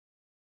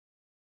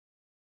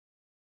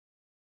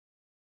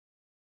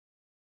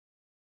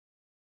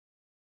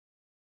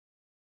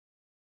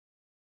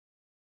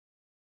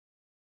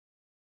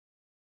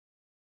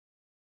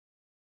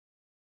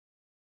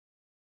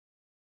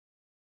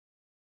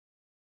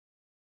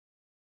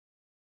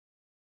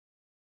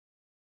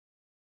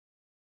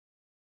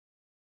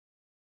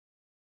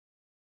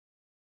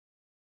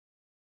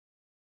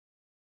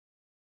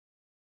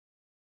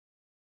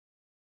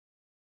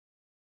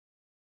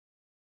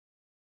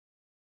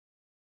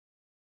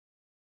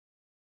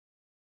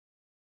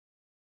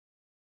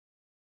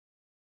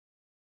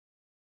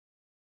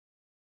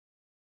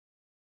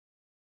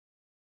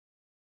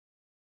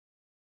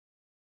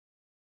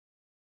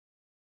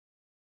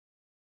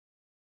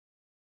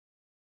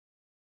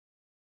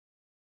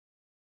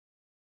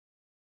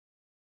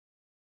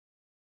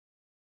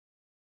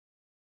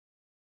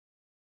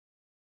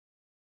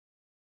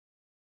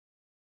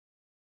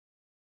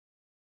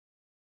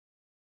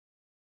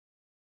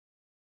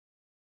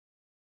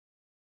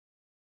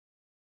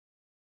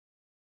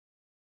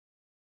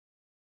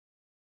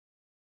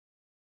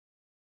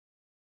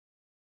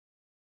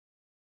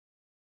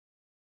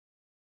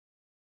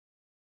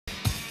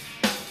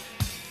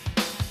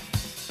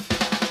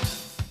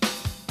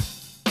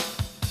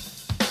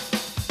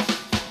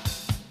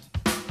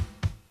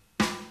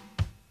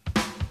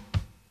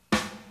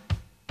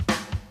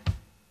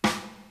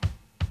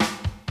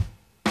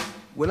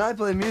When I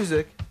play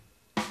music,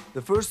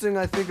 the first thing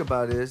I think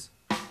about is,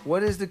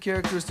 what is the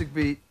characteristic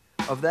beat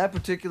of that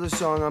particular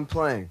song I'm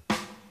playing?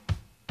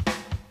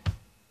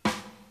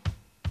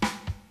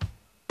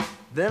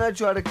 Then I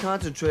try to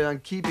concentrate on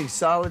keeping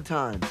solid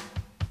time.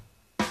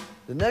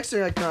 The next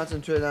thing I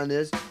concentrate on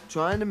is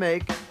trying to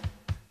make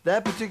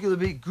that particular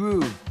beat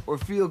groove or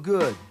feel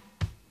good.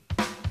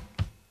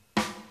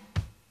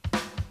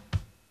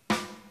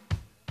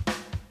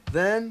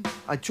 Then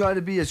I try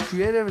to be as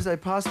creative as I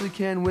possibly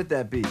can with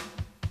that beat.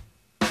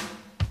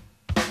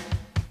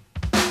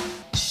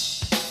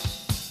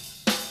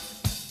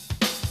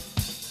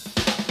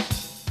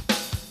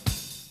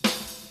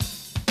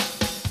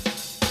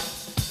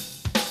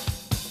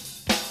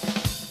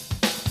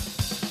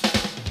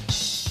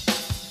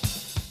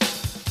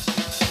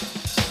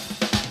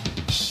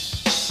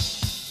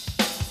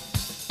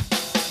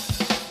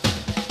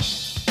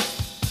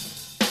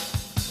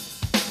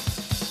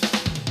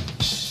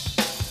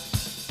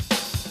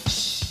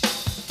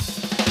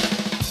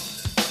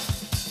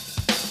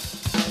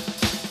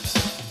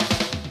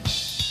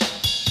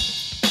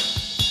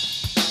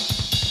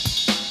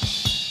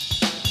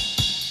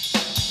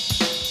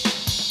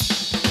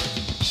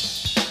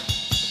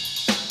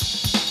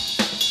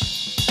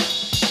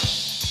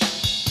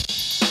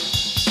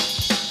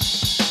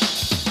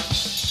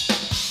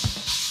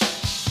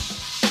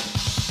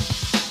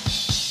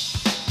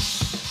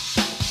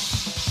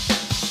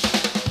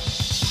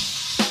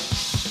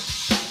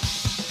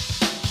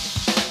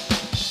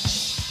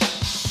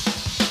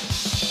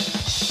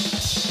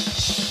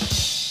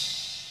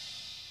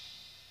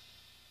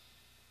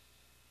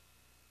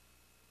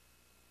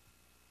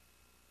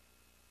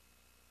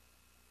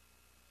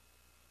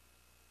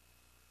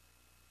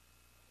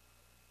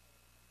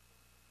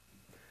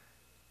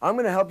 I'm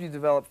going to help you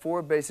develop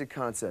 4 basic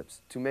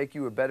concepts to make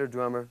you a better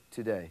drummer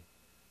today.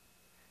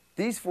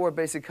 These 4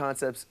 basic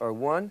concepts are: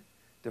 1,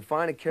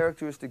 define a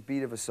characteristic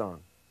beat of a song.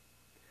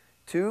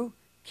 2,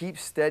 keep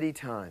steady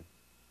time.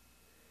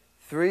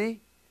 3,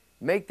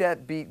 make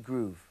that beat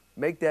groove.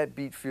 Make that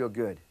beat feel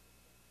good.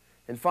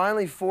 And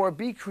finally, 4,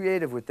 be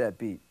creative with that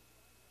beat.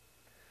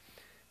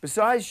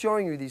 Besides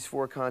showing you these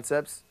 4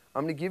 concepts,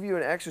 I'm going to give you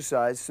an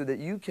exercise so that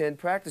you can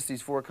practice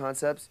these 4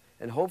 concepts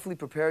and hopefully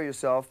prepare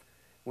yourself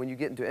when you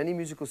get into any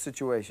musical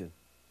situation.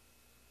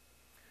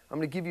 I'm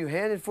going to give you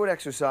hand and foot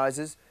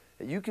exercises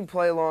that you can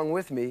play along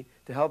with me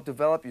to help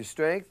develop your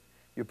strength,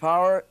 your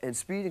power, and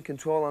speed and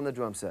control on the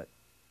drum set.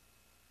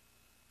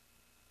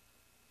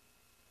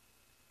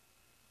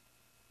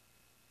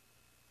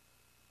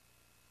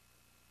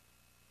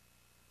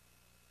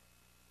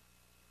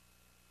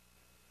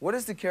 What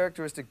is the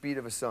characteristic beat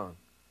of a song?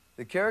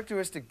 The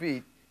characteristic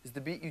beat is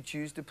the beat you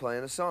choose to play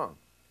in a song.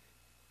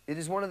 It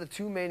is one of the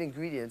 2 main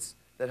ingredients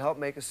that help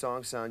make a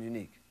song sound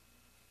unique.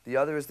 The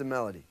other is the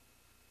melody.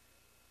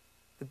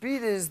 The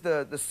beat is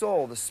the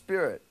soul, the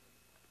spirit.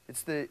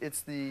 It's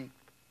the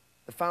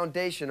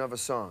foundation of a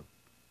song.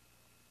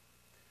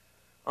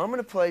 I'm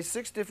going to play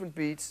 6 different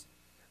beats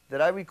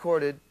that I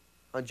recorded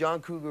on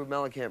John Cougar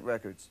Mellencamp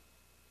records.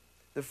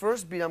 The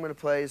first beat I'm going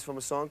to play is from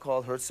a song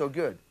called Hurt So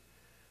Good.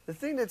 The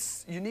thing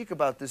that's unique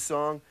about this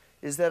song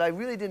is that I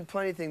really didn't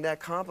play anything that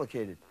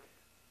complicated.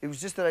 It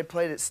was just that I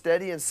played it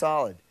steady and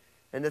solid.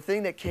 And the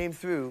thing that came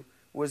through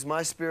was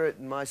my spirit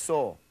and my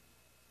soul.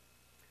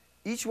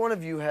 Each one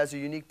of you has a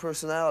unique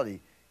personality,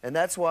 and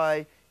that's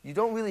why you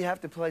don't really have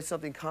to play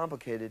something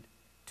complicated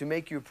to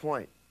make your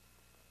point,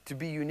 to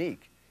be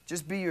unique.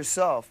 Just be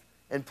yourself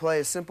and play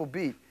a simple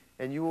beat,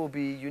 and you will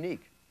be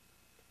unique.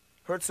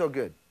 Hurt So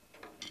Good.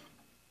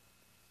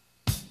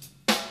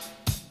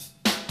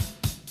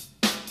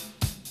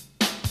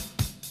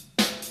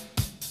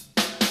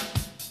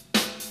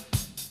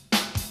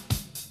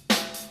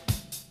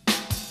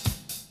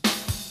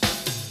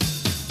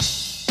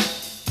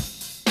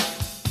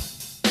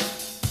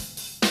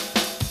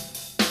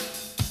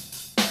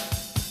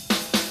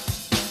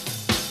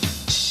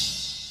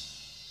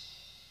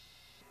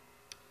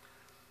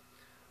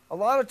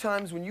 A lot of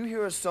times when you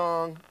hear a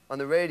song on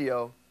the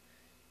radio,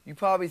 you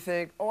probably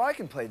think, oh, I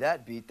can play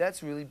that beat.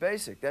 That's really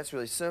basic. That's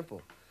really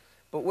simple.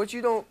 But what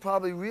you don't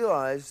probably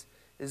realize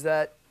is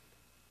that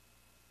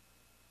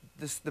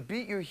the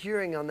beat you're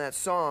hearing on that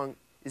song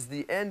is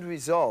the end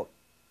result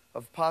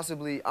of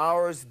possibly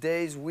hours,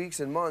 days, weeks,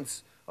 and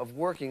months of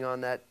working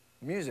on that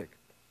music.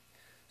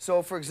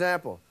 So, for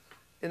example,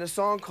 in a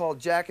song called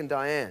Jack and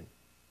Diane,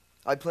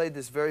 I played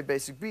this very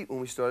basic beat when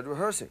we started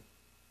rehearsing.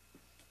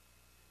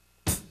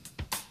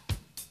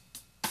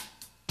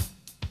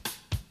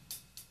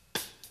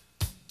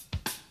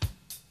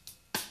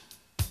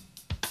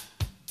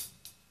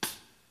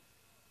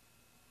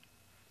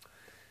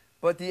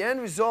 But the end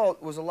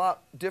result was a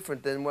lot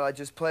different than what I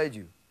just played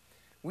you.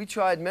 We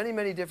tried many,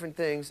 many different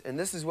things, and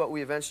this is what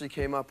we eventually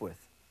came up with.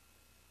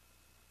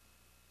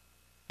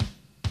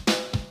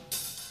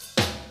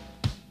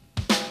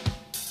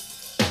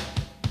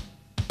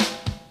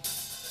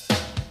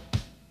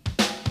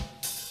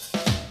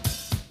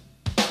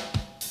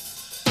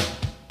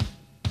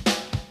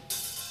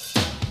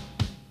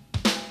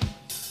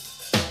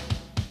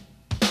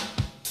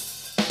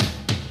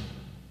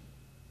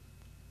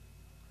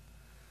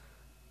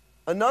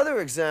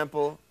 Another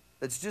example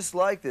that's just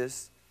like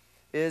this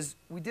is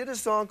we did a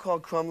song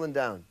called Crumbling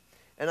Down.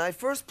 And I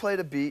first played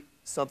a beat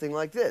something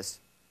like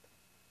this.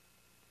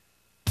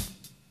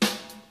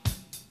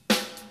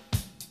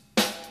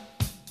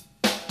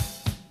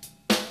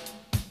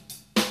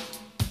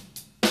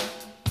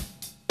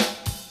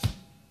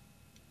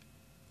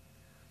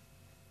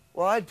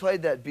 Well, I'd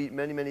played that beat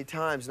many, many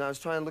times, and I was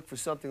trying to look for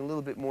something a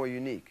little bit more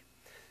unique.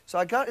 So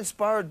I got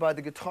inspired by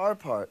the guitar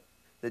part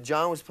that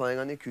John was playing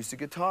on the acoustic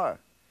guitar.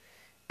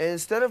 And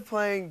instead of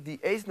playing the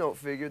eighth note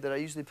figure that I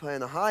usually play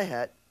on the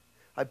hi-hat,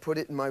 I put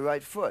it in my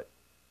right foot.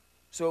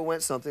 So it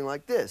went something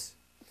like this.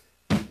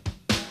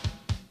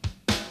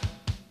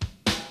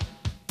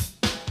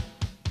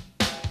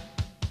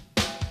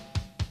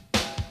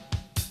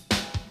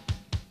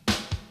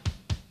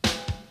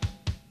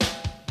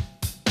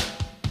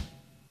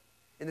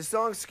 In the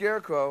song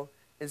Scarecrow,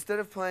 instead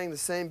of playing the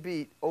same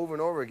beat over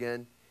and over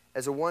again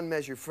as a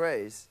one-measure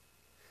phrase,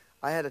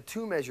 I had a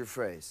two-measure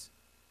phrase.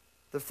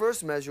 The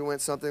first measure went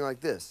something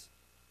like this.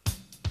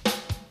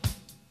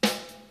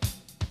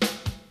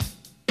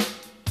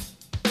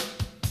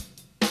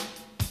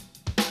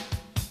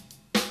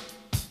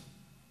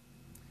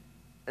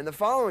 And the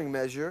following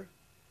measure,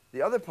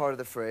 the other part of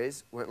the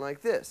phrase, went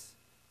like this.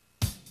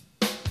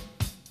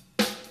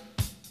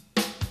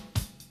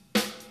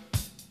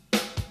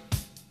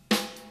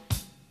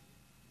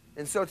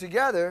 And so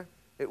together,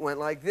 it went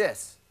like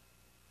this.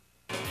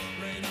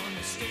 Rain on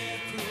the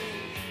scarecrow,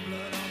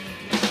 blood on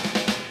the ground.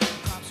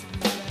 Cops from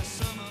last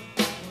summer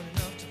weren't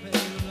enough to pay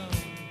your loan.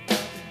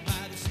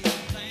 Buy the seed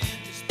plant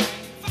to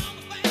spring, found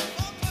the bank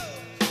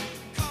foreclosed.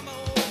 Call my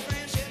old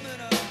friend shipment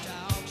up to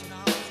auction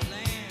off the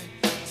land.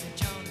 Said,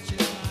 John, it's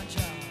just my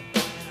job,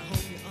 and I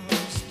hope you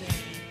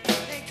understand.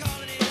 They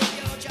calling it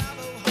your job,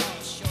 oh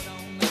horse, sure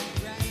don't make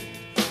it right.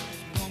 If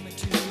you want me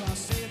to, I'll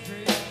say a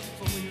prayer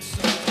for your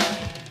soul.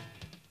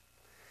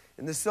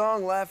 In the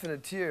song Laughing a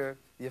Tear,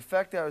 the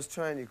effect I was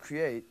trying to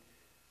create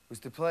was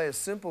to play a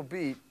simple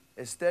beat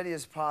as steady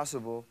as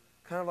possible,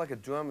 kind of like a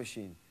drum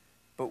machine,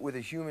 but with a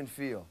human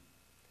feel.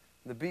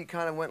 The beat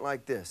kind of went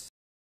like this.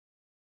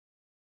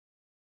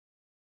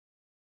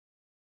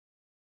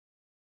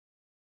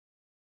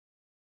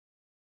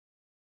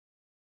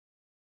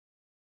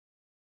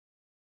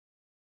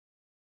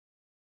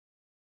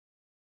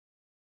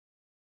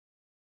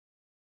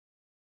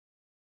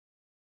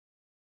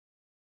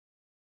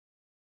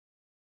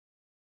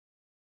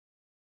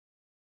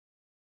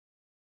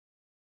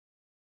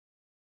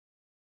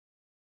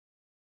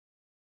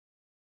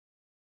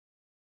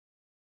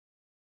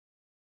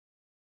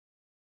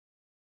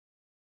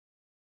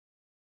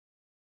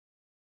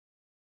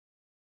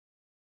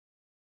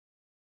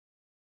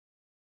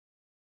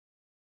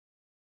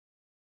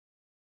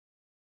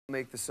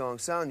 Make the song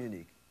sound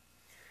unique.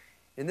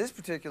 In this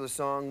particular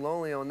song,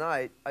 Lonely All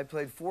Night, I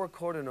played 4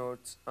 quarter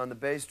notes on the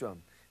bass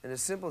drum. And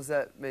as simple as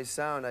that may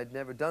sound, I'd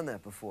never done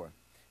that before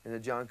in a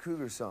John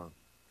Cougar song.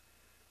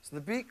 So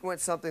the beat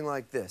went something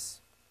like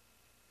this.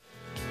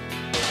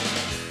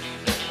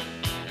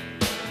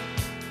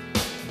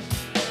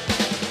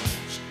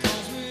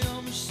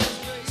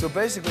 So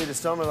basically, to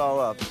sum it all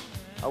up,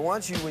 I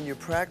want you, when you're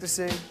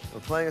practicing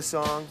or playing a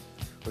song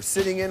or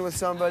sitting in with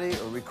somebody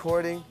or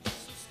recording,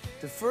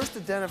 to first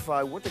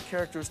identify what the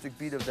characteristic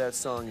beat of that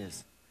song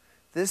is.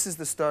 This is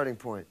the starting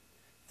point.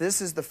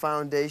 This is the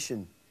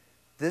foundation.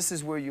 This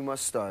is where you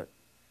must start.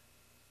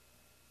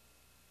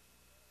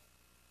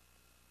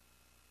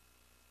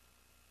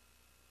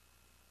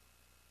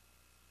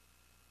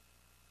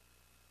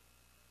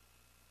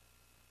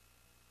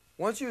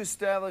 Once you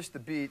establish the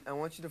beat, I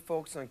want you to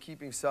focus on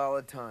keeping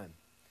solid time.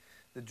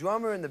 The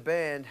drummer in the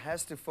band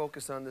has to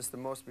focus on this the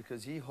most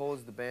because he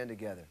holds the band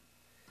together.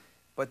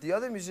 But the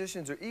other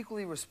musicians are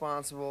equally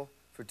responsible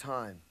for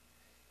time.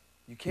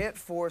 You can't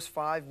force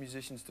 5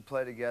 musicians to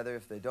play together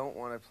if they don't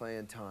want to play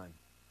in time.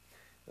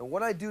 Now,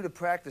 what I do to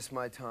practice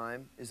my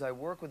time is I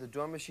work with a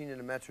drum machine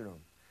and a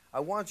metronome. I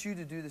want you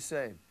to do the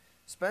same.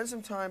 Spend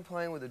some time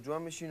playing with a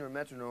drum machine or a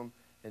metronome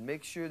and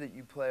make sure that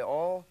you play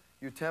all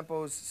your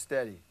tempos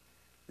steady.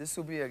 This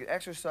will be an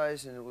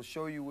exercise and it will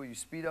show you where you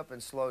speed up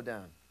and slow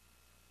down.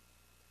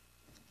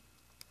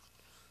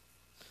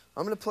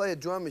 I'm going to play a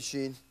drum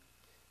machine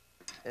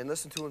and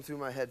listen to him through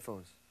my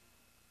headphones.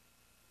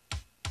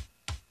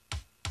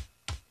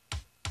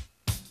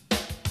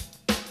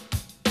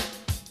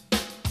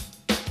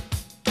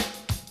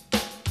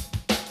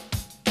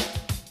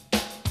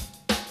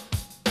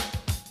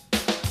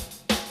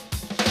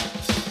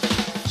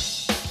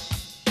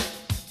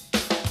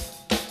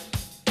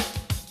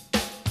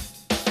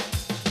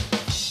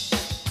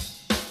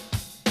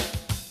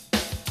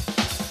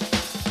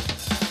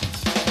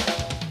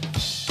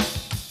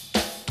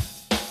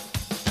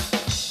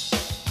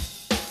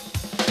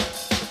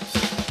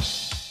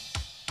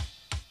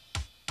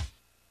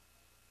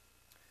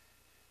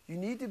 You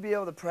need to be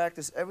able to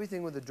practice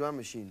everything with a drum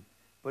machine,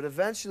 but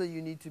eventually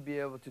you need to be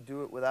able to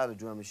do it without a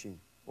drum machine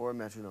or a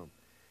metronome.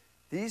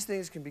 These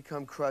things can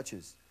become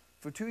crutches.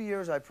 For 2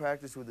 years I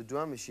practiced with a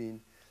drum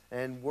machine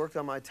and worked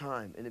on my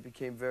time, and it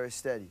became very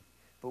steady.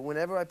 But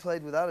whenever I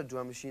played without a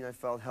drum machine, I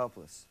felt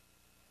helpless.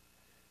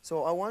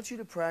 So I want you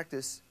to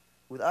practice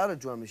without a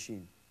drum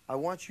machine. I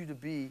want you to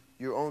be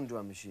your own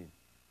drum machine.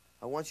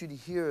 I want you to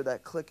hear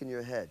that click in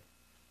your head.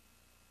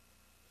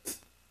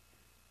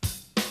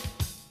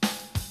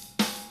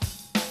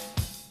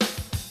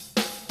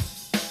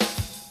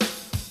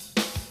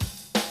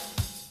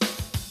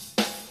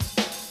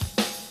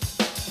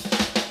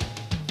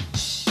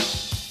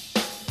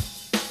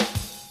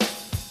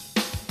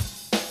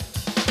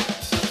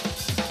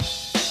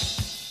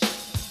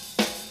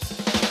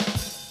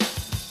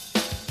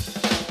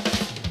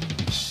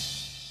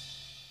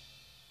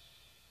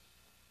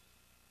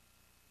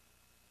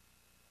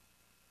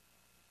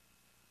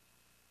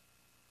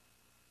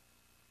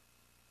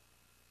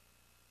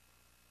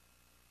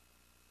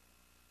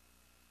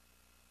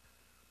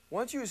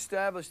 Once you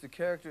establish the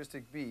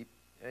characteristic beat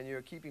and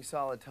you're keeping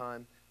solid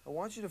time, I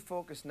want you to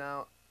focus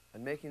now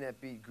on making that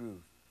beat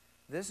groove.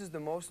 This is the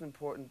most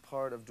important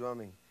part of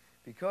drumming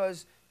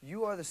because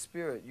you are the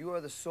spirit, you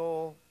are the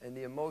soul and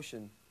the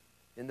emotion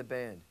in the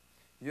band.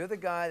 You're the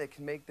guy that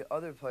can make the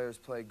other players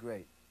play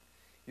great.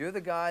 You're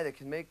the guy that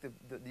can make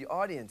the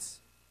audience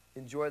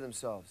enjoy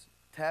themselves,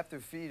 tap their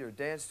feet or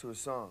dance to a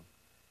song.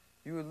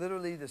 You are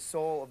literally the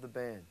soul of the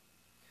band.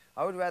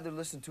 I would rather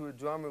listen to a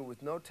drummer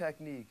with no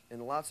technique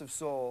and lots of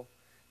soul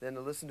than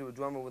to listen to a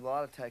drummer with a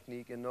lot of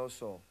technique and no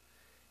soul.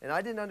 And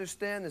I didn't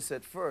understand this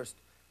at first,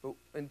 but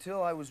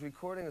until I was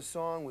recording a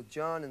song with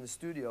John in the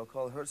studio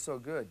called Hurt So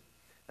Good.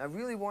 I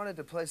really wanted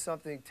to play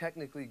something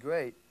technically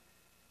great,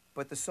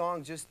 but the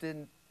song just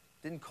didn't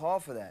call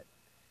for that.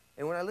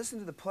 And when I listened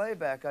to the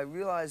playback, I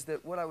realized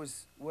that what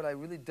I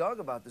really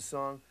dug about the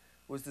song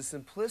was the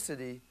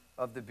simplicity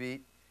of the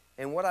beat,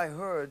 and what I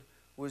heard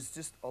was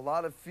just a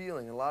lot of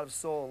feeling, a lot of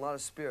soul, and a lot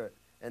of spirit.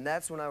 And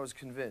that's when I was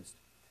convinced.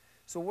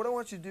 So what I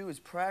want you to do is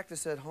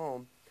practice at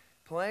home,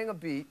 playing a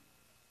beat,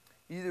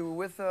 either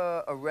with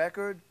a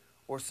record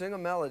or sing a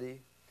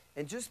melody,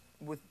 and just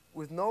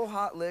with no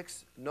hot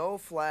licks, no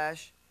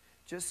flash,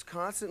 just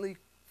constantly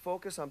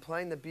focus on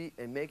playing the beat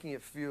and making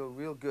it feel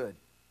real good.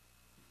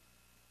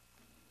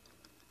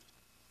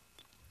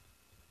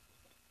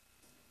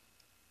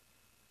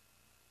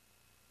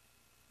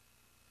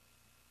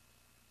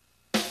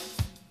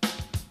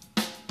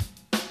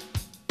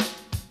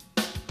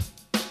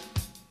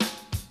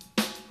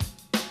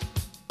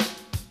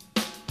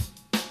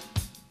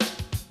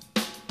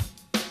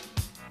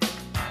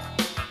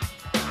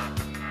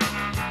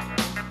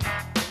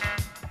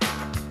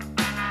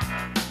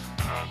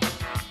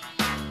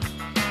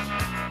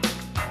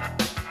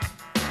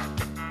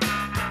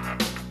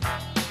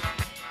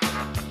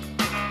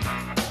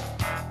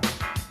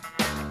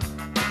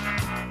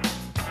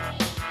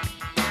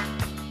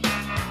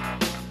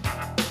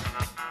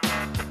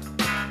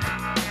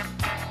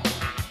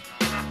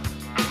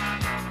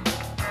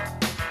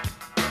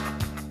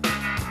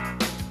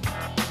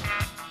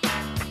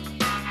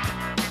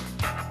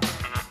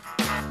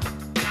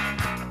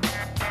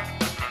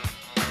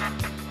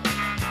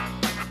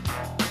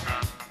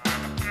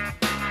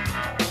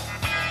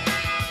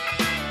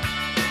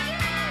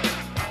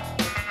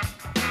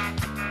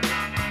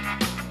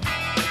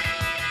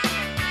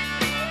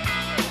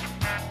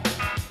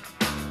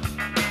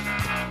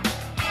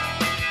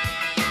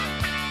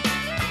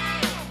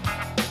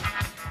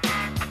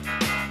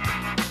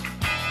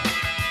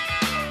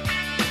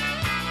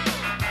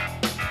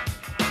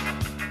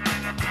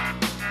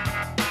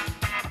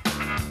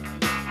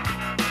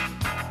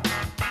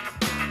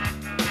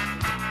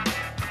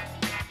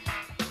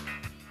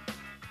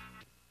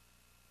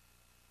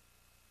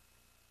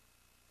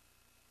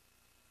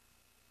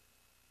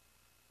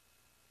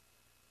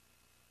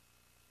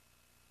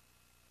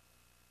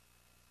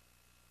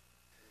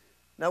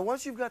 Now,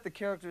 once you've got the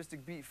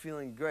characteristic beat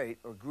feeling great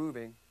or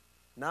grooving,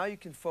 now you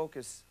can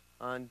focus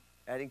on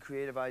adding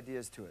creative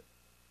ideas to it.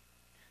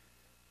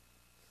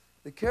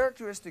 The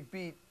characteristic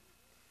beat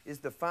is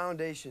the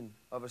foundation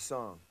of a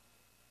song.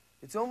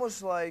 It's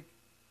almost like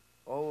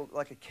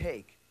a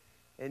cake.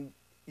 And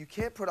you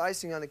can't put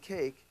icing on a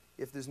cake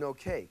if there's no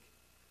cake.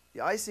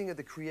 The icing are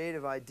the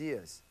creative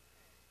ideas.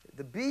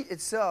 The beat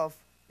itself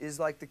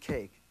is like the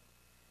cake.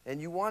 And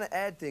you want to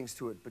add things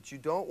to it, but you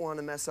don't want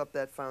to mess up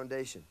that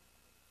foundation.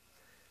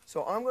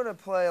 So I'm going to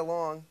play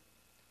along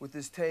with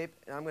this tape,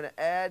 and I'm going to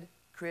add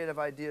creative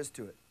ideas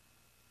to it.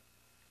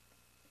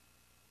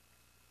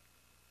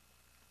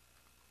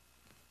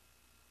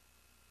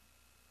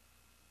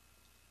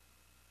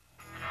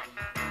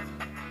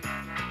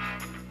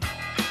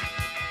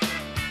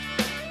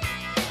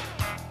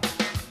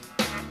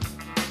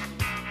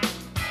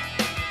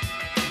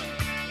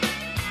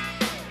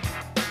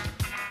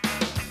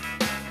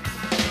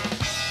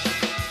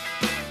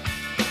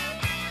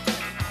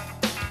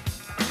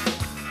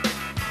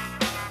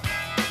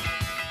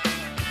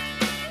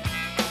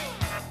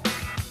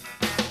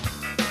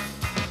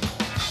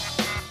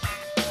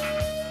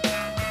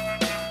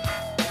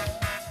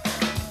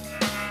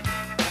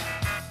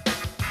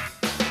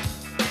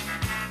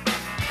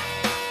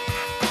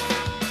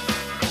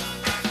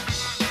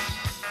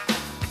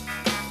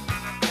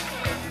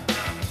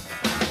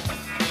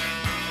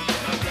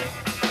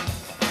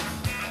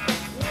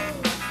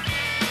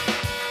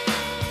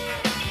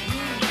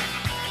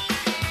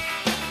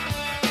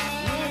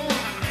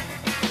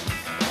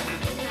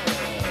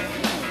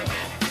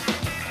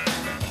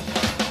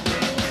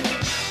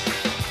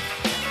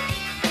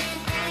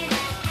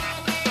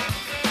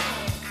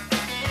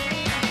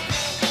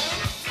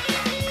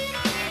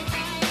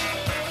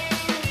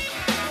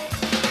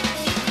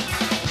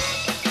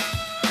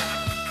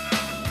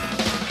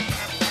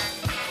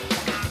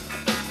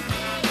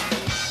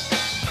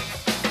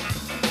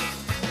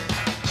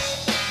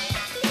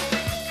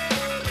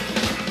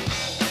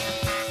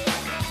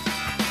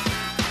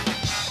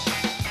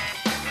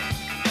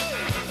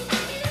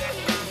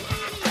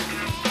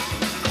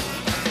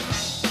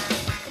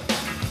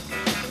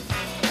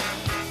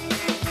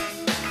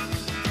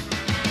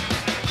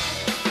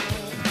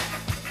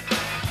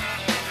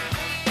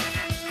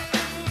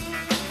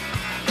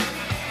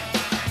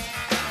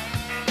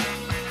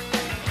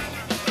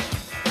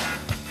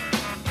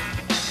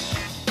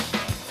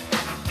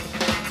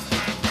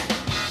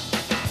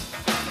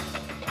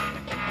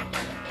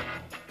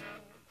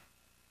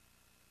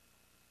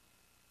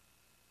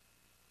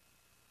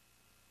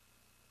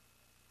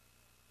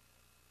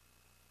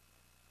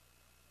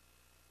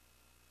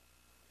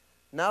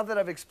 Now that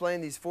I've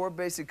explained these 4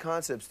 basic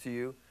concepts to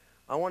you,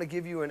 I want to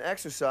give you an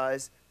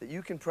exercise that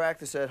you can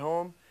practice at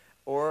home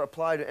or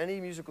apply to any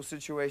musical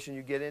situation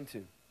you get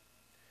into.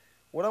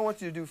 What I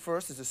want you to do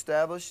first is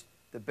establish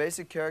the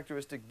basic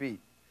characteristic beat.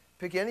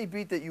 Pick any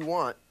beat that you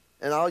want,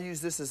 and I'll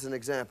use this as an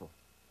example.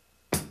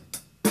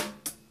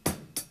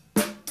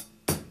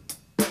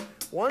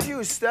 Once you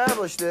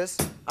establish this,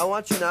 I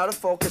want you now to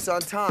focus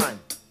on time.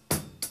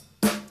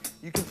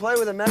 You can play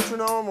with a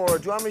metronome or a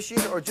drum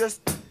machine or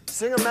just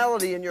sing a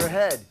melody in your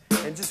head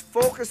and just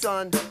focus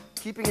on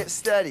keeping it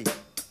steady.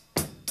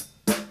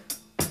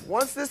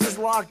 Once this is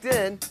locked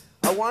in,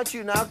 I want you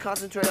to now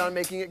concentrate on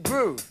making it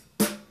groove.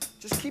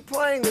 Just keep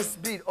playing this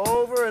beat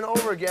over and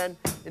over again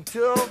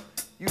until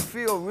you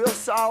feel real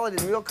solid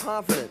and real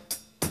confident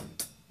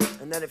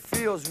and that it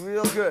feels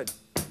real good.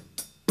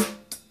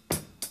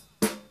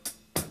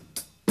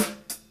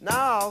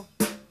 Now,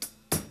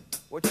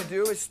 what you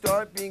do is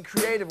start being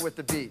creative with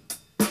the beat,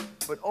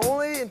 but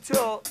only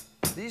until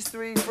these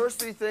first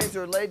three things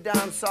are laid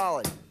down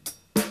solid.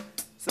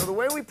 So the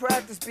way we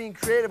practice being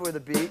creative with a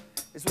beat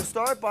is we'll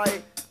start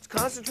by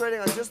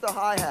concentrating on just the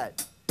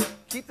hi-hat.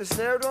 Keep the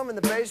snare drum and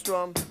the bass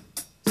drum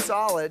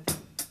solid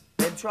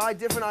and try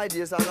different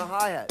ideas on the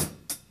hi-hat.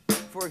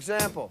 For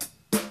example,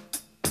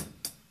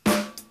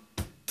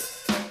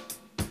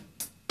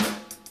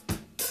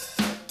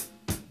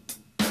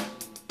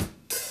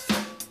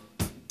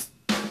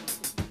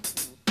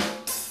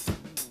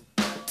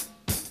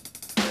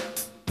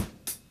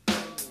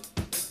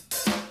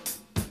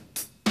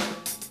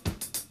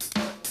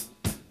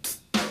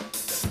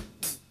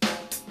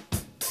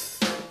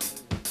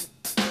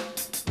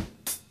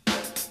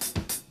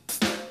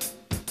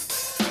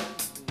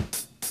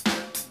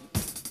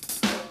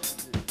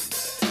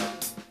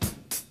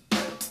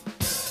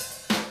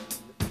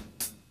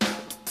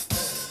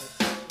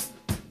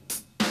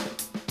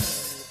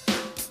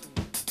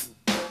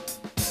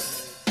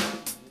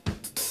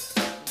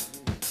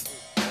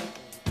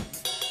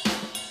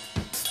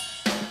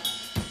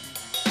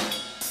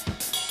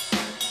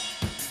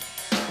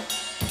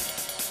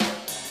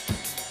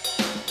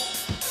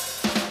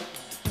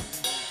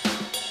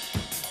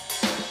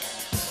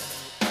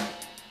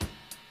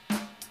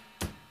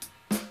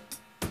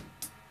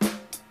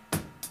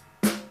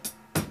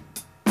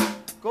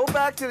 go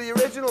back to the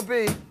original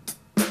beat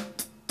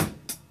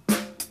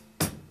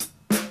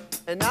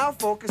and now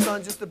focus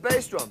on just the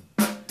bass drum.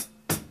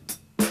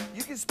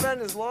 You can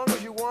spend as long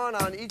as you want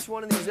on each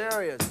one of these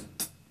areas,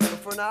 but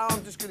for now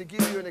I'm just going to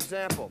give you an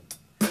example.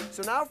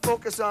 So now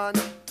focus on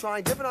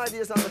trying different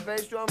ideas on the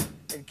bass drum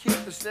and keep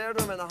the snare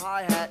drum and the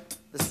hi-hat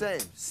the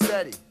same,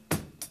 steady.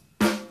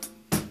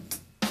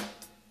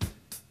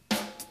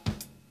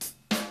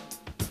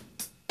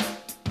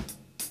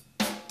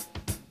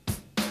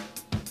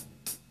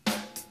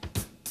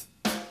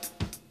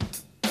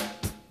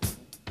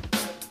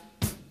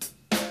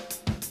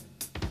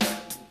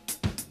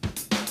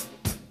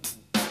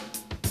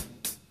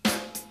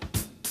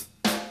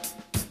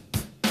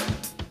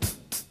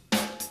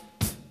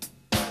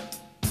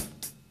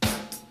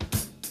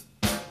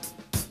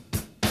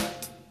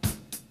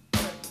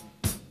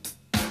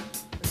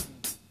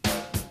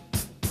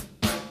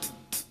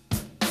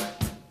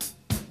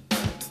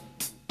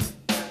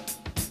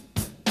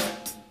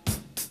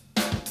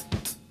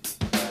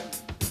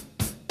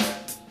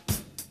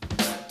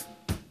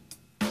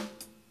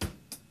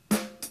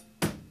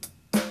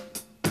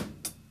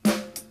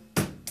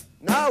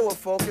 Now we'll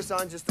focus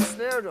on just the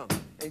snare drum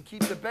and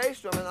keep the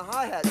bass drum and the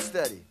hi-hat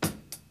steady.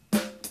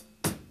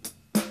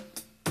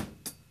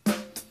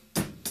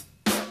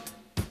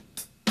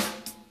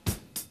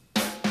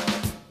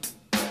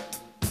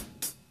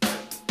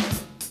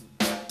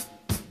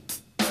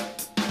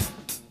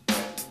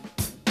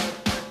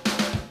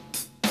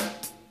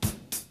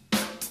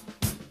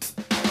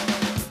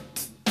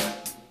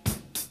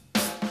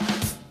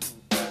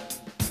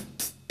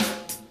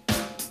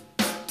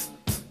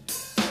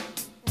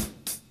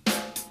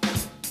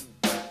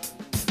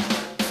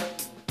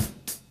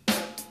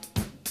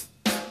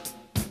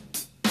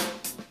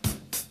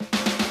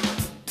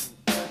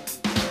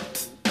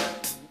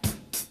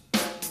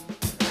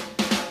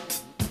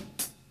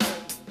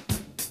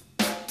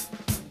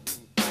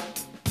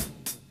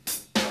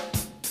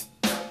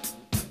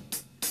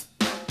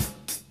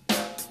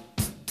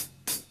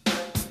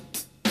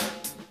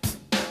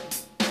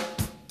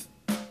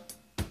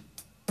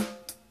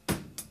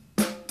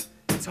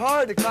 It's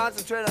hard to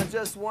concentrate on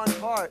just one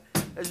part.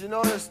 As you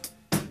notice,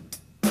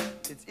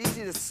 it's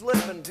easy to slip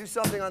and do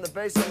something on the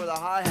bass drum with a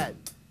hi-hat.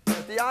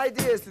 But the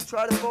idea is to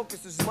try to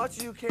focus as much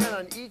as you can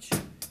on each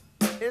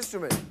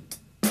instrument,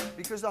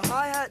 because the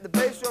hi-hat, the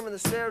bass drum, and the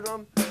snare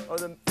drum are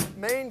the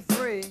main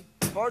 3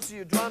 parts of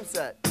your drum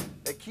set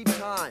that keep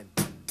time.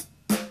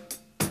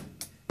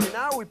 And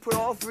now we put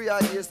all 3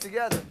 ideas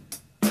together,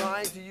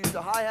 trying to use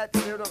the hi-hat,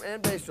 snare drum,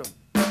 and bass drum.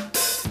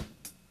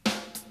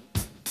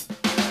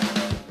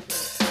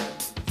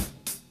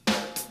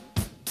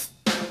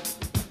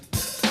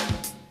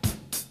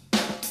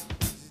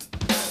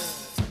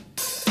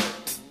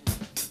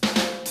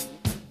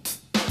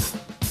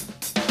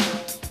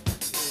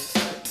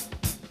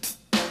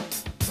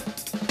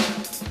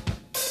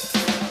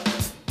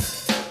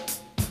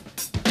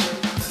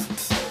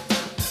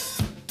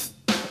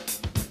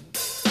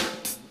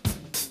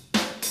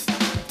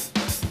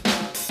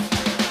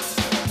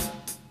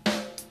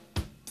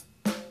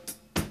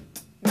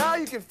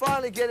 you can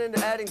finally get into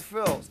adding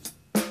fills,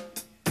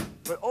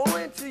 but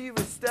only until you've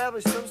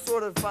established some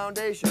sort of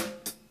foundation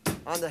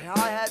on the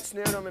hi-hat,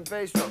 snare drum, and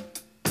bass drum.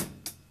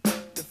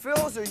 The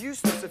fills are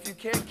useless if you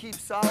can't keep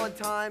solid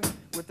time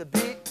with the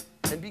beat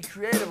and be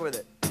creative with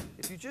it.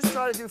 If you just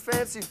try to do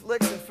fancy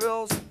licks and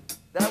fills,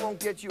 that won't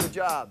get you a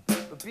job.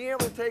 But being able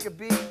to take a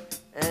beat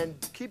and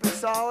keep it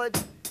solid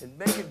and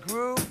make it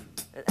groove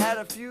and add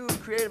a few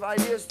creative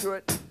ideas to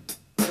it,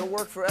 it'll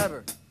work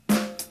forever.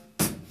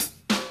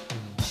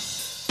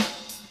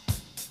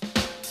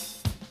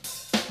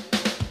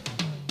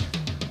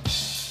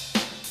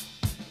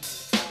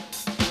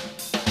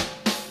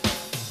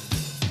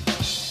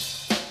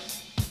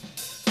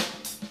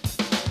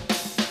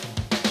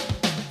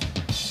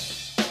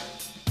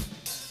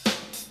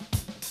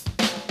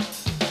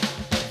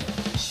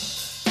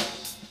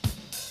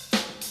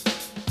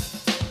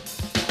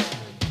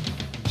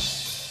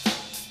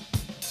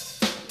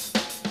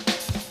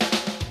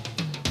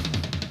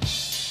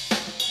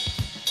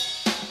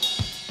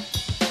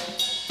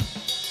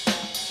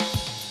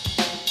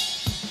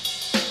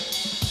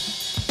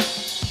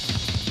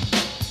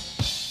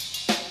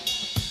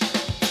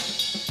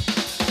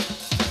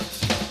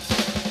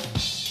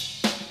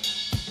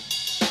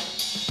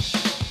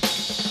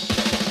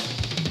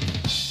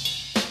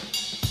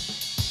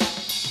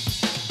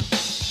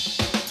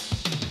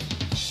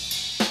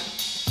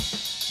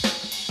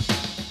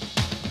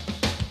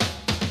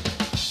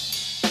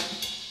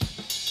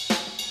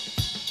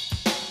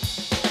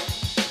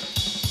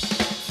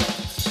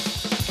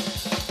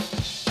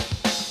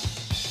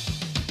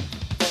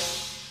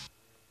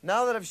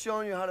 Now that I've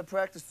shown you how to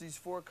practice these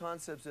 4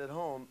 concepts at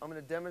home, I'm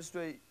going to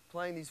demonstrate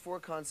playing these 4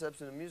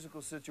 concepts in a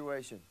musical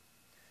situation.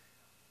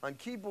 On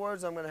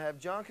keyboards, I'm going to have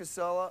John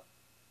Casella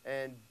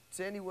and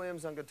Sandy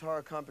Williams on guitar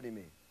accompany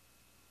me.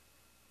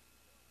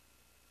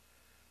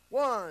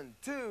 1,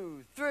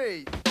 2,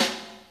 3.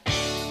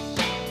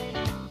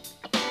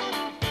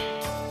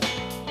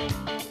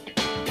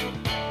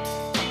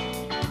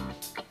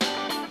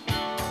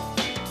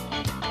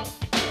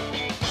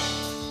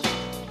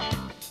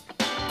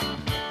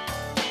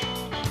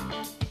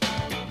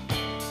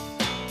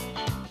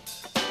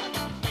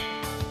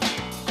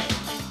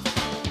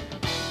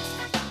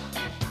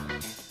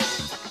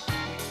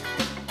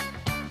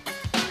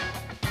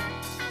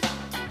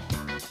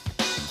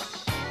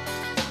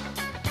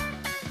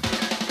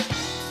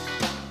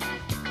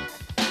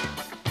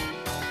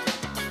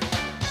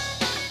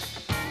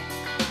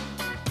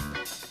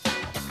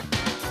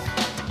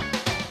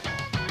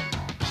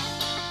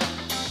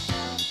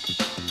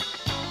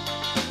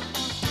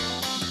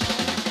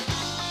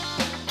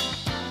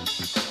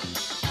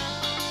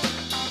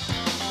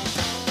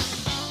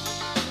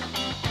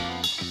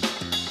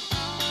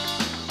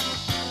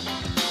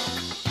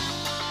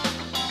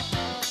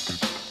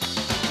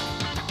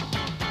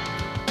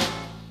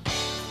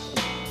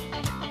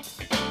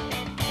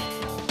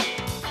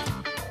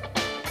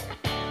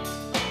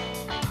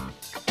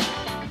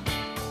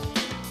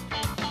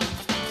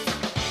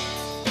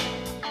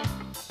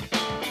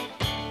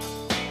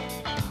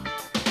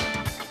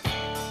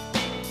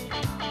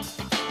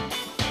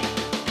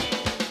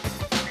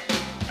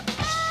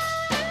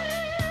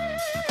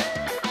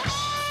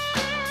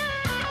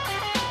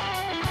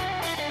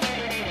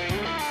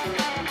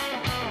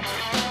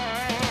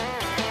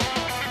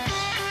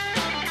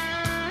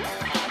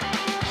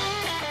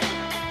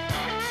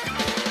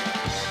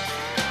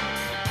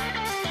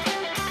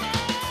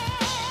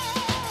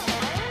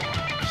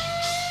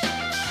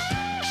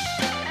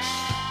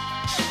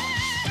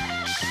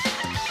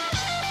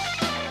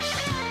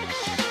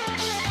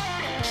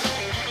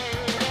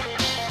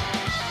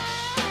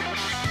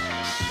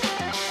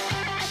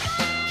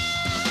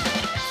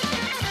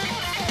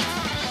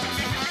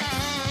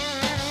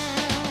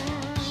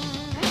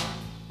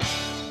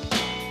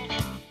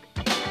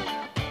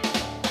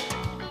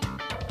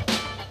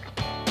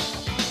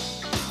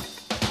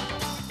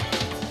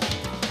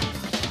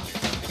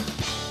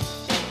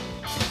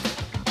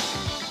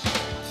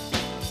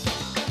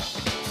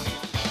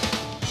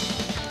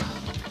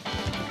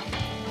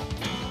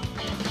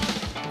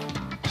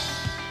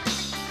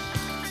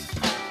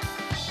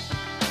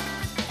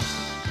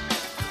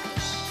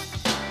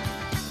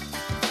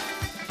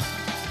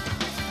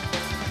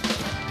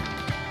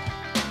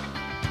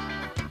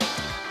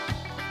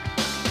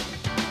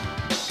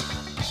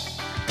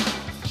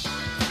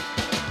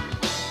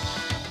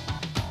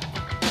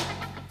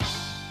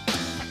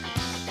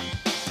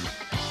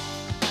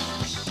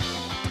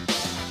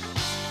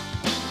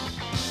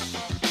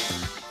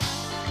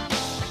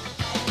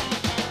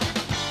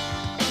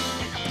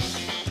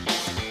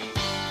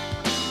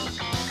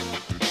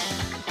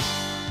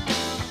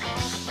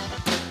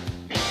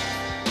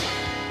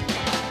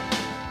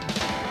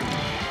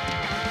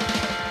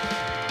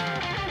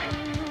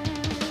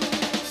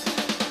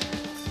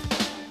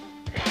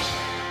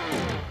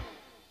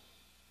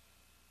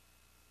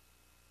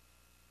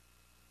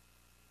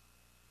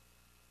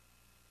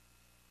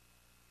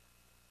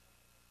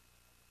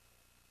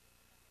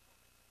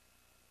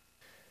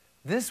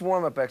 This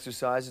warm-up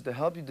exercise is to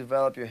help you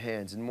develop your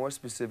hands, and more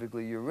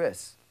specifically your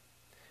wrists.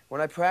 When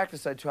I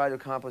practice, I try to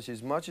accomplish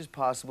as much as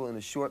possible in a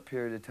short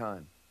period of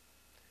time.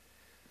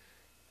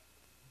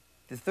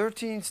 The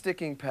 13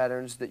 sticking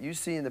patterns that you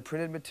see in the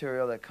printed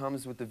material that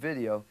comes with the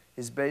video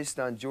is based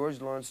on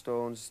George Lawrence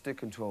Stone's stick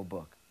control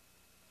book.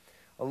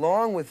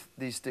 Along with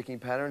these sticking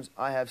patterns,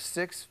 I have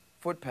 6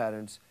 foot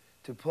patterns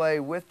to play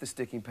with the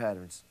sticking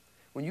patterns.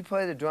 When you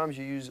play the drums,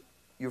 you use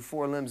your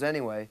 4 limbs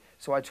anyway,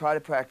 so I try to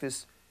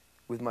practice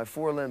with my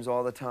 4 limbs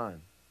all the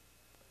time.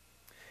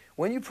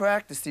 When you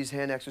practice these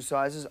hand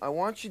exercises, I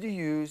want you to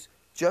use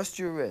just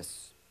your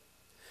wrists.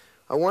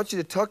 I want you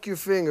to tuck your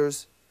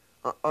fingers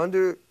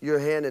under your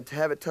hand and to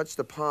have it touch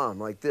the palm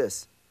like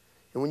this.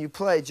 And when you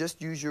play,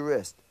 just use your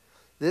wrist.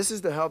 This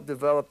is to help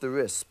develop the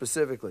wrist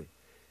specifically.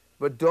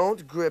 But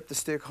don't grip the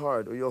stick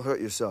hard or you'll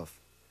hurt yourself.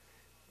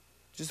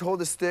 Just hold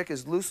the stick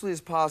as loosely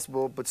as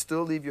possible, but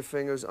still leave your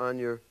fingers on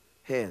your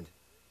hand.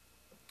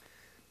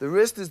 The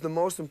wrist is the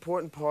most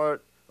important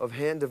part of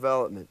hand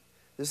development.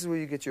 This is where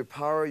you get your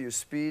power, your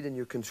speed, and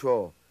your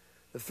control.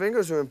 The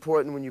fingers are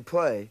important when you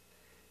play,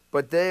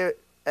 but they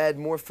add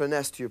more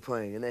finesse to your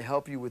playing, and they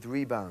help you with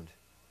rebound.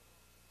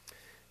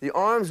 The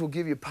arms will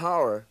give you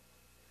power,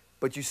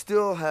 but you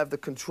still have the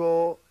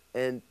control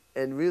and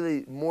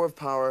really more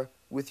power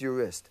with your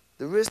wrist.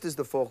 The wrist is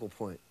the focal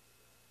point.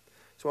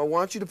 So I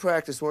want you to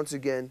practice once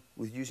again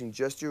with using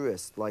just your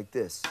wrist, like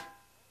this.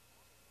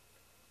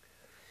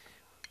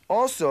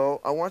 Also,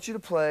 I want you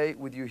to play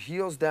with your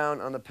heels down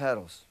on the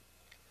pedals.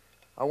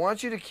 I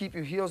want you to keep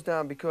your heels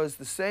down because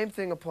the same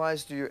thing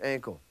applies to your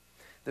ankle.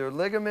 There are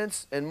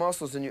ligaments and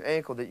muscles in your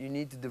ankle that you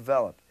need to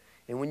develop.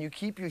 And when you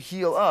keep your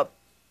heel up,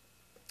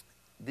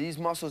 these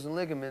muscles and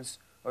ligaments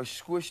are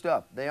squished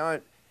up. They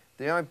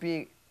aren't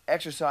being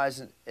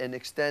exercised and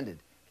extended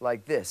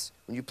like this.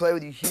 When you play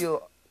with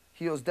your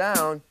heels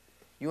down,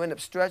 you end up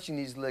stretching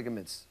these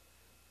ligaments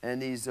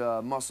and these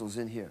muscles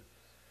in here.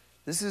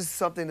 This is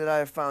something that I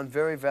have found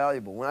very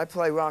valuable. When I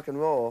play rock and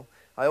roll,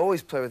 I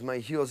always play with my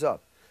heels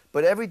up.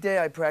 But every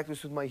day I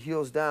practice with my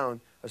heels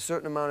down a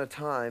certain amount of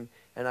time,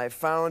 and I've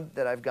found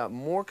that I've got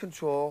more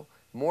control,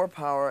 more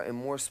power, and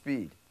more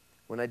speed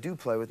when I do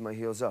play with my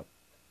heels up.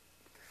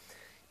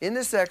 In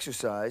this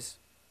exercise,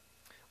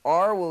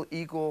 R will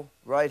equal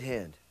right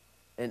hand,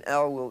 and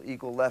L will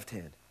equal left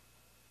hand.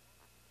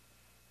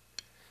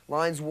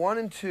 Lines 1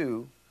 and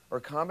 2 are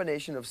a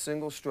combination of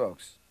single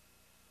strokes.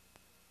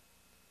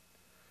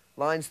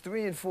 Lines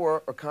 3 and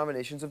 4 are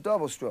combinations of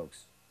double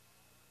strokes.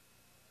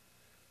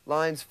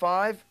 Lines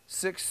 5,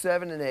 6,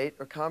 7, and 8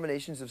 are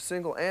combinations of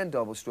single and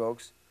double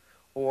strokes,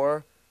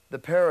 or the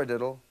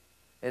paradiddle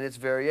and its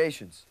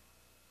variations.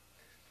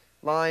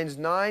 Lines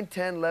 9,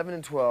 10, 11,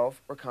 and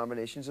 12 are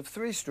combinations of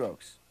 3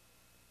 strokes.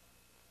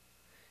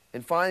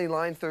 And finally,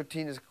 line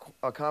 13 is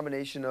a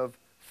combination of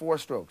 4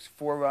 strokes,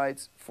 4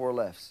 rights, 4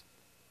 lefts.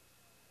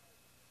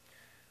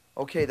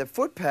 Okay, the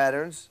foot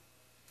patterns,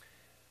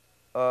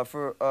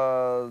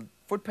 for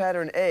foot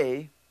pattern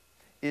A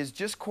is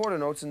just quarter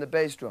notes in the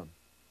bass drum.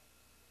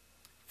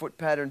 Foot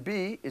pattern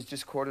B is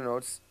just quarter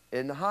notes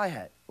in the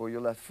hi-hat, or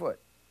your left foot.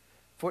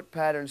 Foot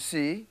pattern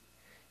C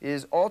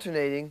is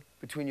alternating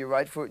between your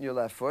right foot and your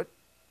left foot.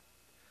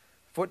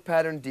 Foot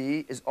pattern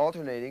D is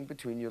alternating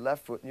between your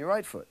left foot and your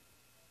right foot.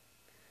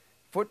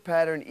 Foot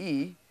pattern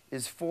E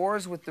is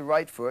 4s with the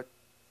right foot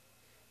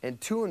and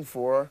 2 and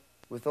 4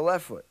 with the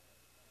left foot.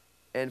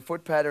 And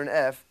foot pattern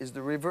F is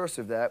the reverse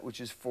of that,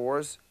 which is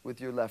 4s with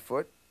your left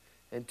foot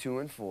and 2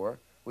 and 4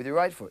 with your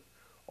right foot.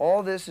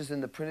 All this is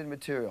in the printed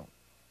material.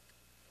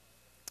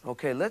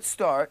 Okay, let's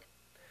start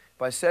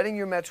by setting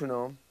your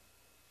metronome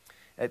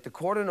at the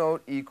quarter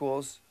note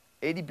equals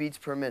 80 beats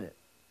per minute.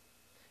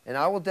 And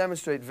I will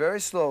demonstrate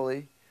very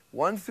slowly,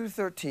 1 through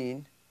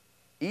 13,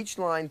 each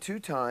line 2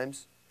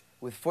 times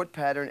with foot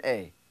pattern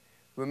A.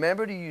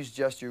 Remember to use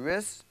just your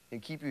wrists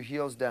and keep your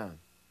heels down.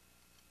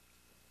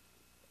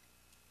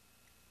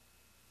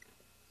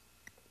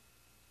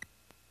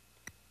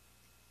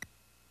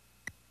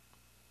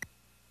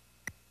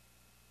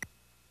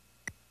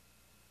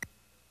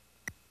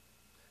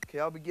 Okay,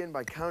 I'll begin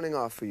by counting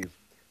off for you.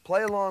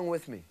 Play along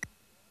with me.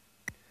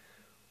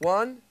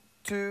 1,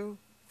 2,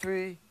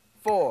 3,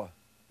 4.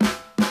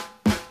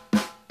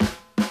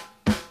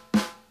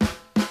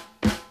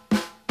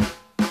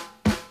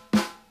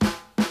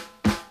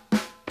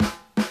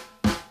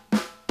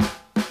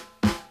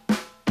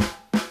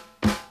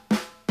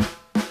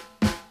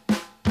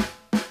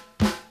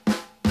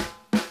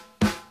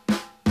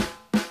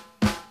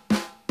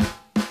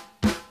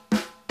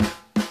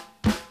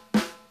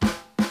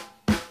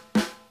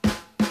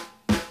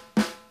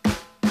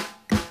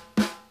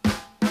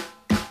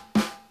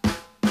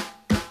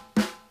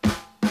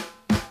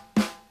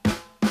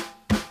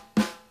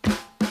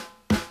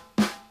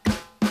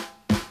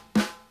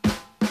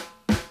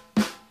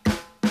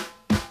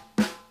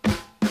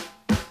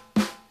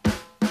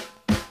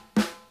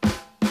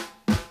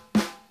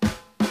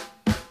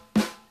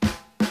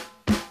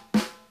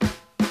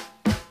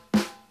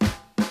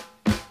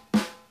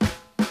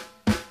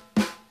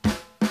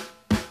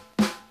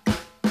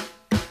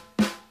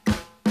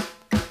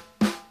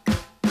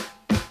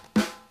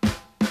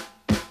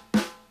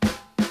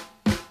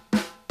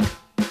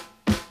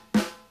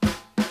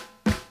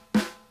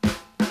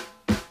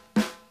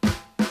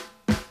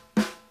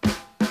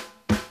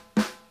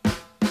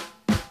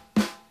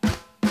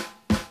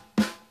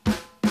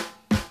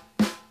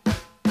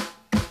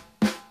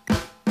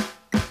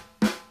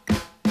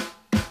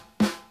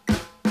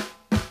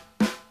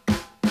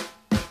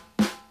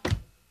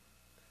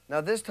 Now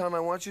this time I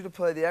want you to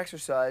play the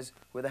exercise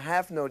where the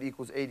half note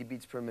equals 80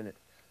 beats per minute.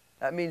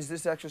 That means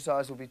this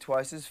exercise will be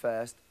twice as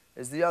fast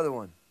as the other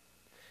one.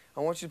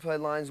 I want you to play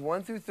lines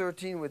 1 through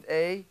 13 with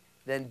A,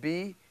 then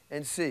B,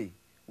 and C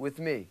with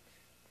me.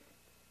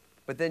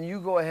 But then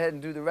you go ahead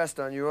and do the rest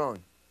on your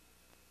own.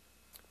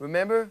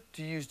 Remember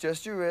to use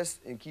just your wrists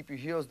and keep your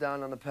heels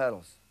down on the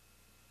pedals.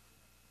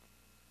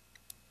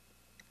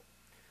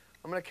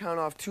 I'm going to count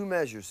off 2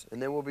 measures,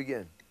 and then we'll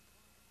begin.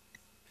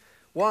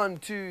 1,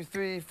 2,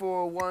 3,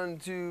 4, 1,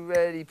 2,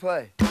 ready,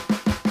 play.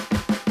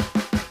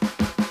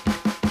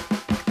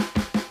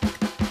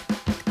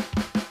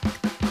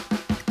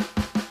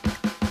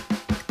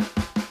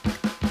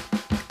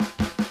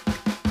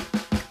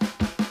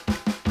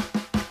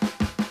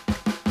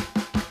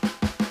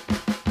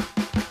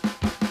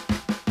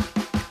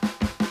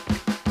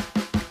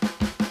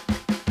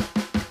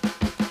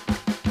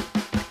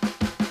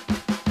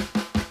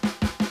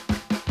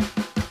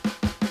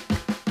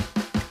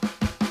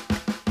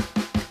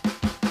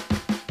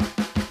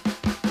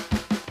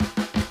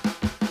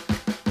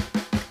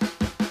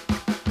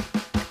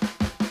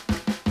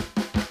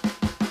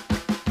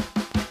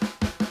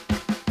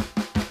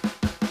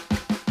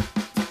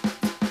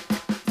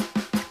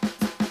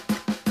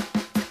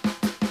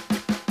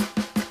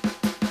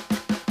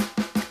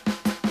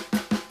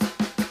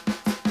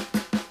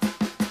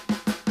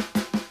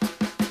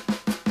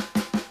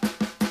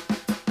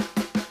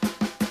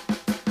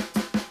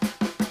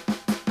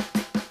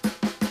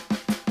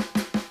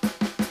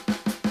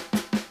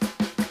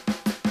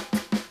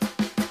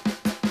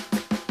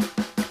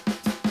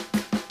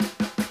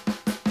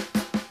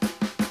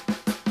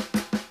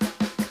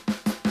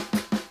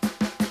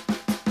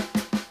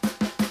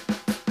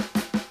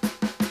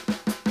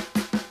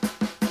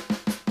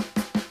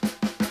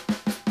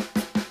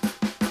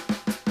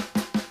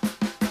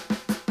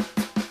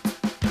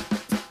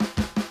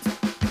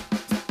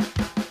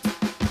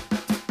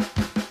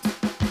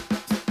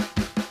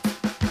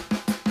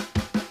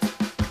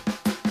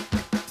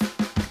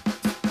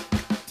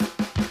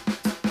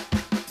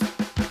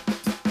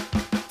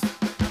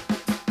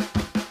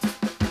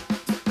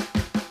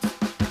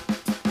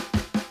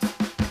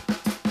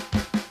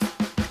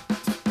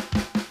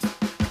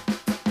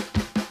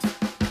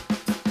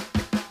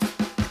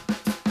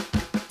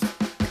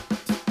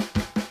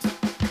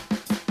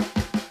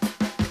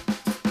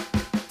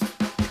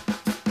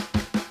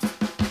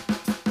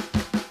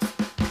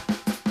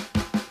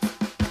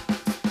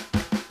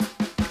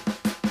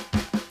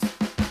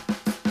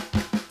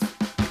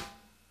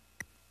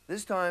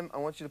 This time, I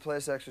want you to play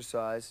this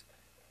exercise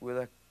with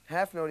a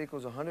half note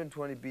equals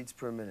 120 beats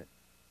per minute.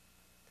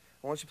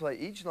 I want you to play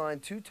each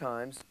line 2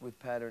 times with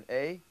pattern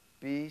A,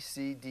 B,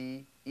 C,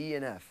 D, E,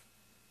 and F.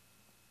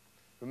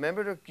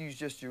 Remember to use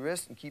just your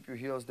wrists and keep your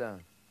heels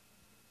down.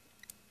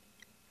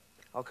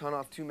 I'll count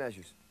off 2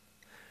 measures.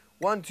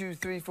 1, 2,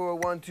 3, 4,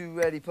 1, 2,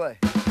 ready, play.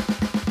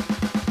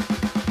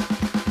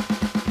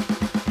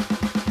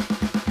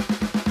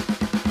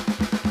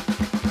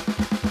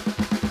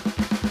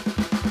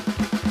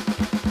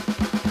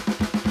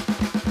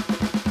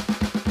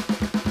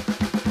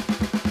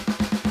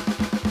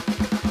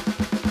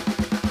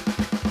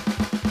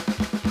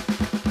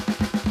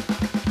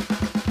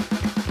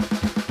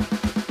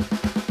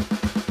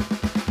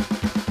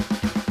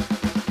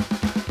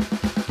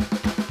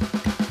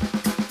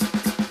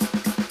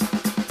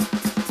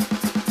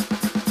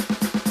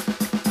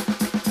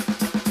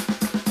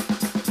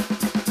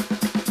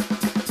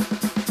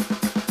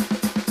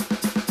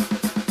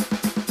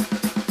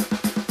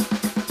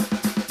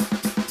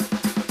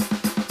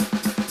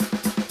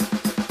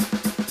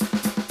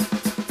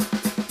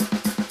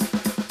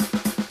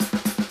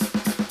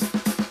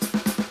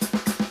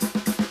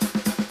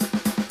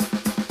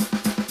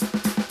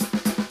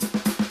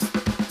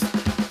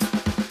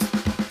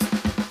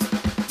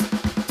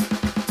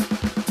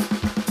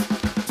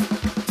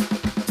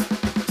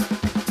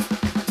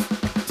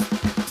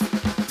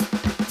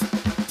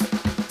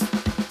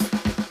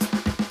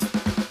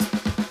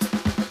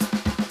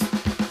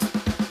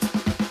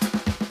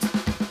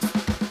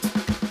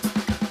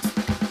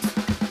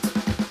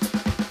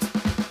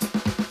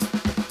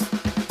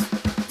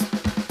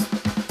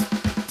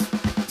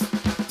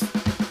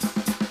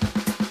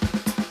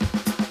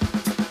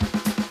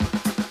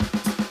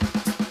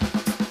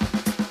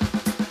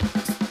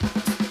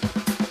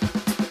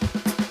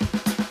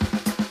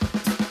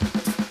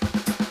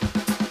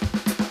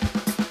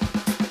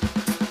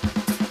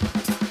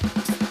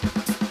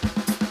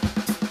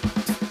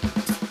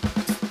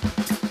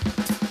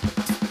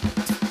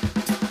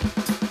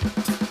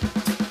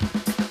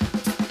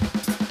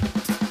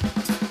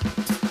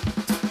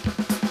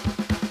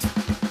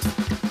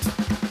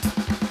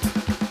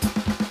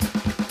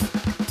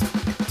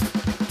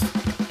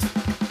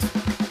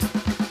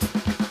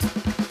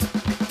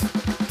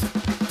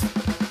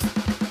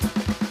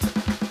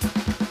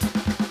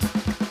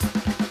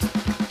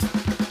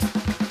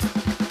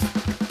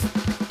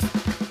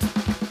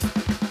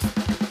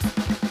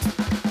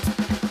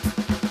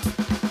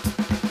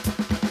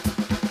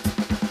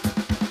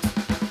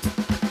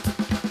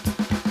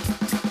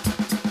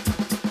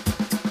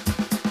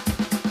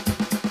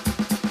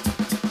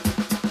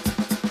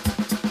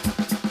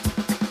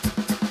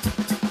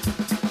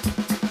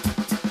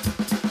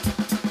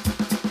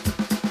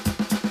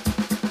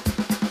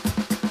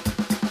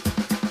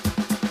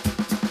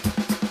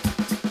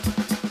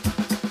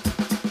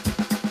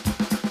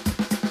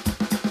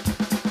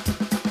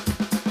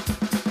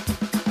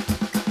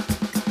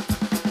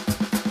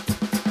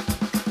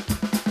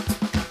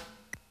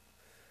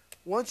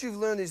 Once you've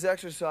learned these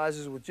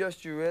exercises with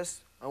just your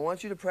wrists, I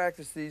want you to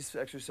practice these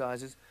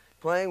exercises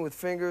playing with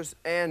fingers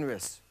and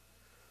wrists.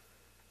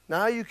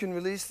 Now you can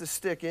release the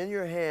stick in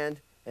your hand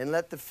and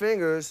let the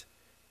fingers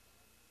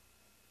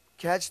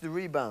catch the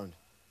rebound.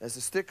 As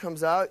the stick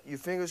comes out, your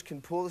fingers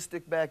can pull the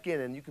stick back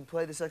in, and you can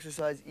play this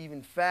exercise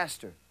even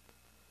faster.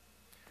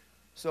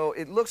 So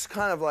it looks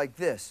kind of like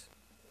this.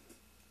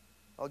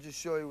 I'll just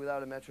show you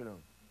without a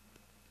metronome.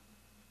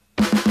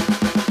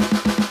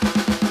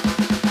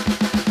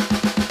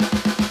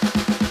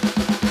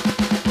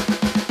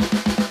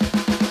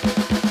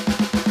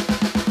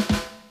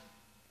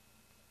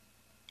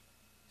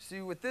 See,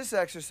 with this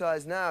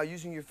exercise now,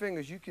 using your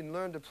fingers, you can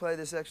learn to play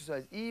this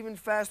exercise even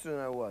faster than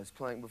I was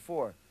playing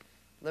before.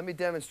 Let me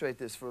demonstrate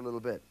this for a little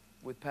bit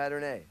with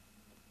pattern A.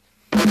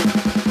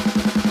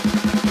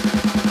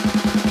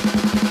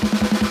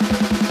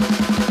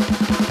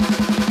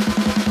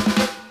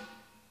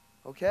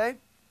 Okay?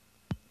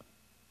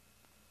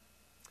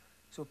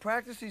 So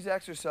practice these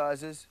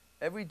exercises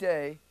every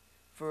day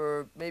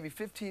for maybe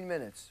 15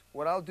 minutes.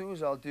 What I'll do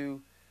is I'll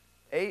do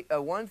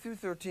 1 through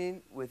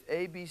 13 with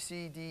A, B,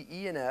 C, D,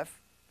 E, and F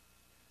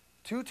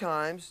 2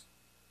 times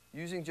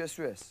using just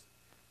wrists.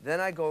 Then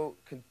I go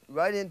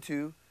right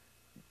into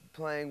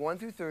playing 1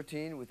 through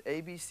 13 with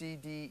A, B, C,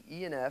 D,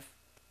 E, and F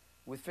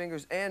with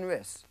fingers and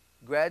wrists,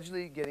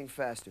 gradually getting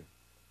faster.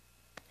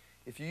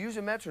 If you use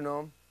a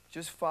metronome,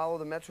 just follow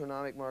the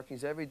metronomic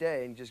markings every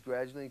day and just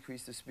gradually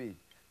increase the speed.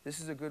 This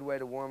is a good way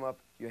to warm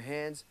up your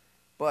hands,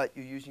 but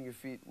you're using your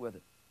feet with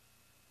it.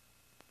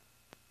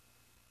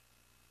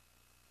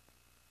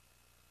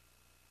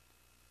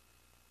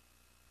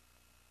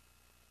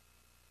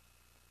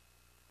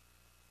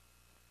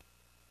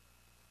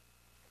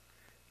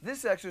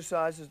 This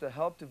exercise is to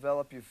help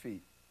develop your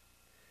feet.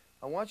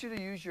 I want you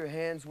to use your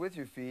hands with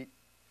your feet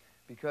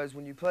because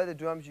when you play the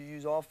drums, you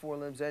use all 4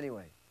 limbs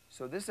anyway.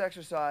 So this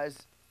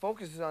exercise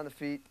focuses on the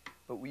feet,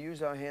 but we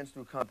use our hands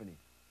to accompany.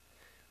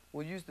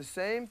 We'll use the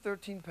same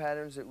 13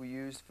 patterns that we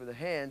used for the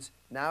hands.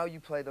 Now you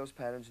play those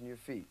patterns in your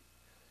feet.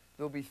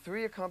 There'll be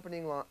 3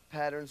 accompanying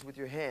patterns with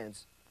your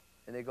hands,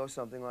 and they go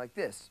something like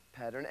this.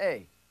 Pattern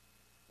A.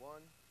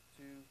 1,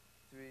 2,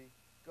 3,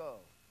 go.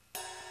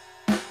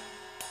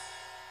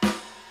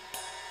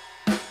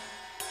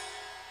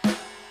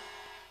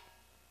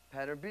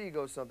 Pattern B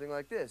goes something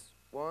like this.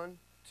 1,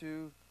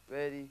 2,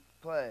 ready,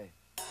 play.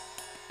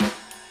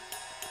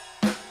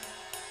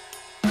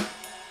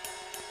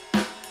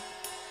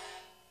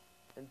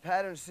 And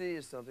pattern C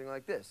is something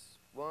like this.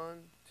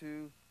 1,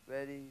 2,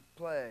 ready,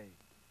 play.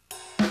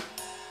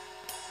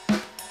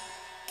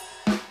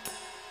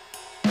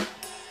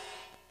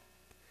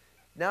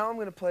 Now I'm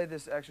going to play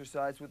this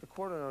exercise with the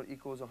quarter note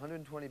equals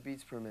 120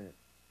 beats per minute.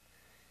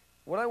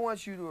 What I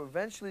want you to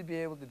eventually be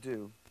able to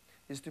do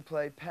is to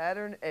play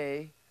pattern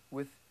A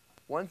with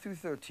 1 through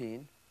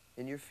 13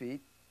 in your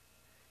feet,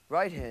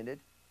 right-handed,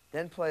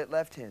 then play it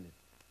left-handed.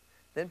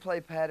 Then play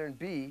pattern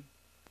B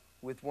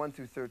with 1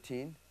 through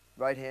 13,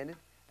 right-handed,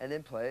 and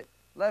then play it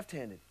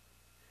left-handed.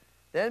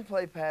 Then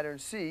play pattern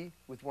C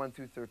with 1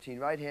 through 13,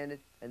 right-handed,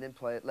 and then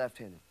play it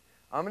left-handed.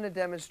 I'm going to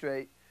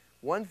demonstrate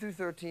 1 through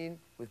 13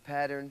 with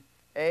pattern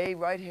A,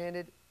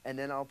 right-handed, and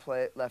then I'll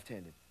play it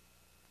left-handed.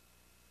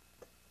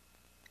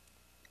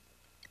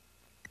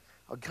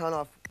 I'll count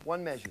off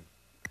 1 measure.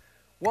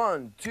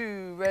 1,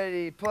 2,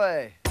 ready,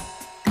 play.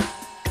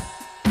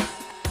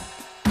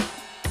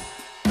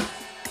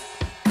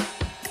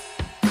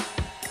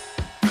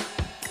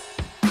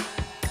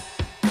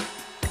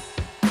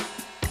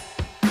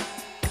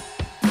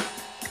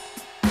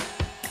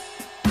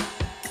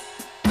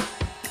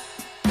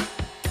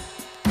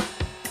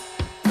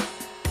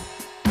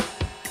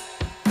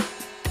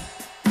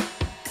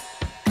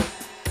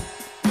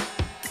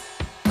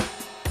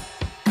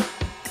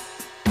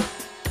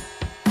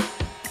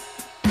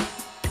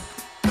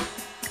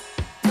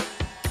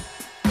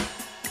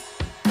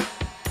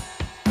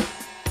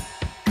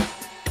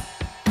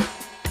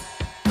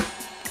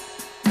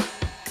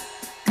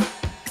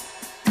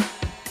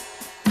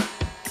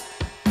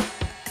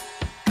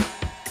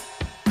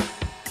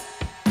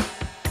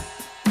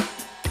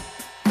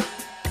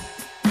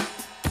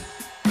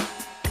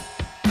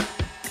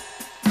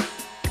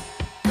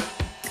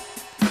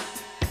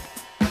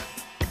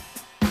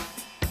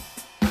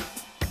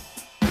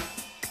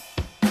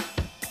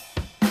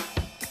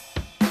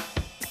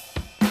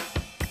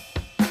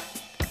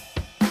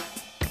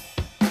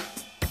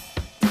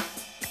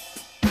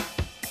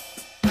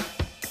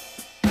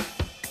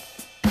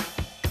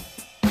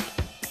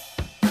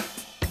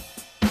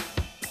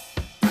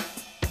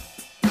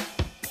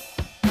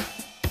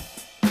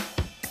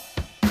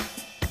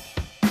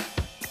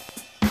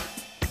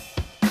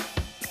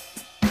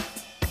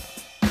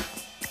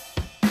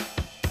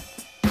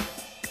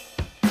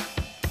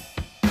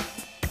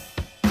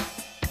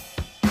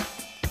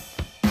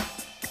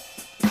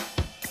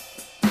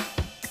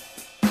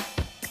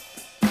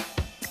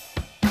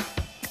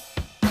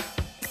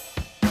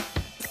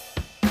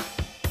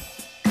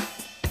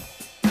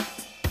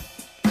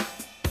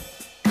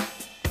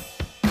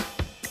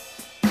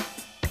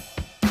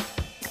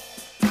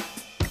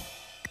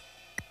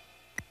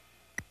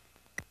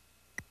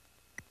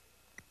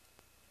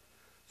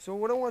 So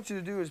what I want you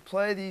to do is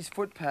play these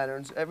foot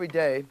patterns every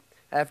day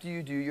after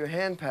you do your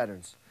hand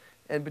patterns.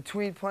 And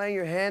between playing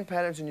your hand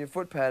patterns and your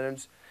foot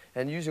patterns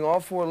and using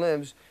all four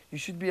limbs, you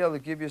should be able to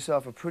give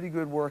yourself a pretty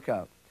good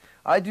workout.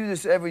 I do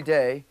this every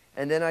day,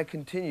 and then I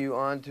continue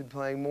on to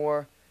playing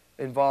more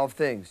involved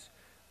things.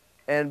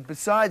 And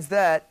besides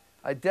that,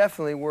 I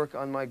definitely work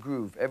on my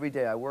groove every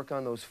day. I work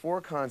on those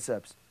four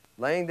concepts: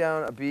 laying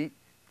down a beat,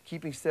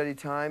 keeping steady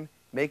time,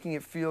 making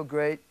it feel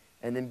great,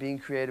 and then being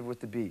creative with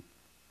the beat.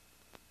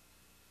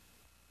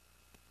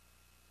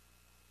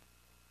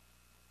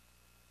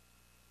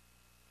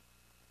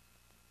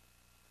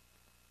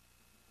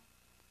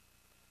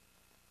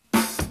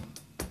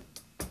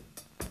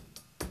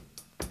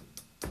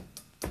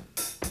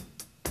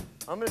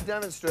 I'm going to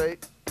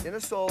demonstrate in a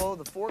solo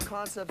the four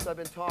concepts I've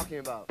been talking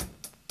about.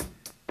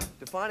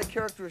 Define a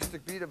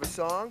characteristic beat of a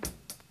song,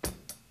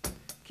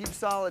 keep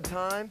solid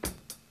time,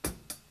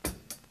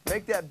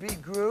 make that beat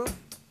groove,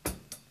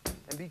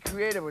 and be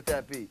creative with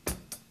that beat.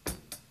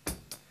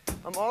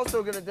 I'm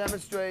also going to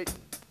demonstrate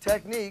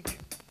technique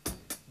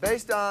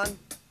based on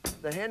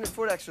the hand and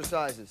foot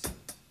exercises.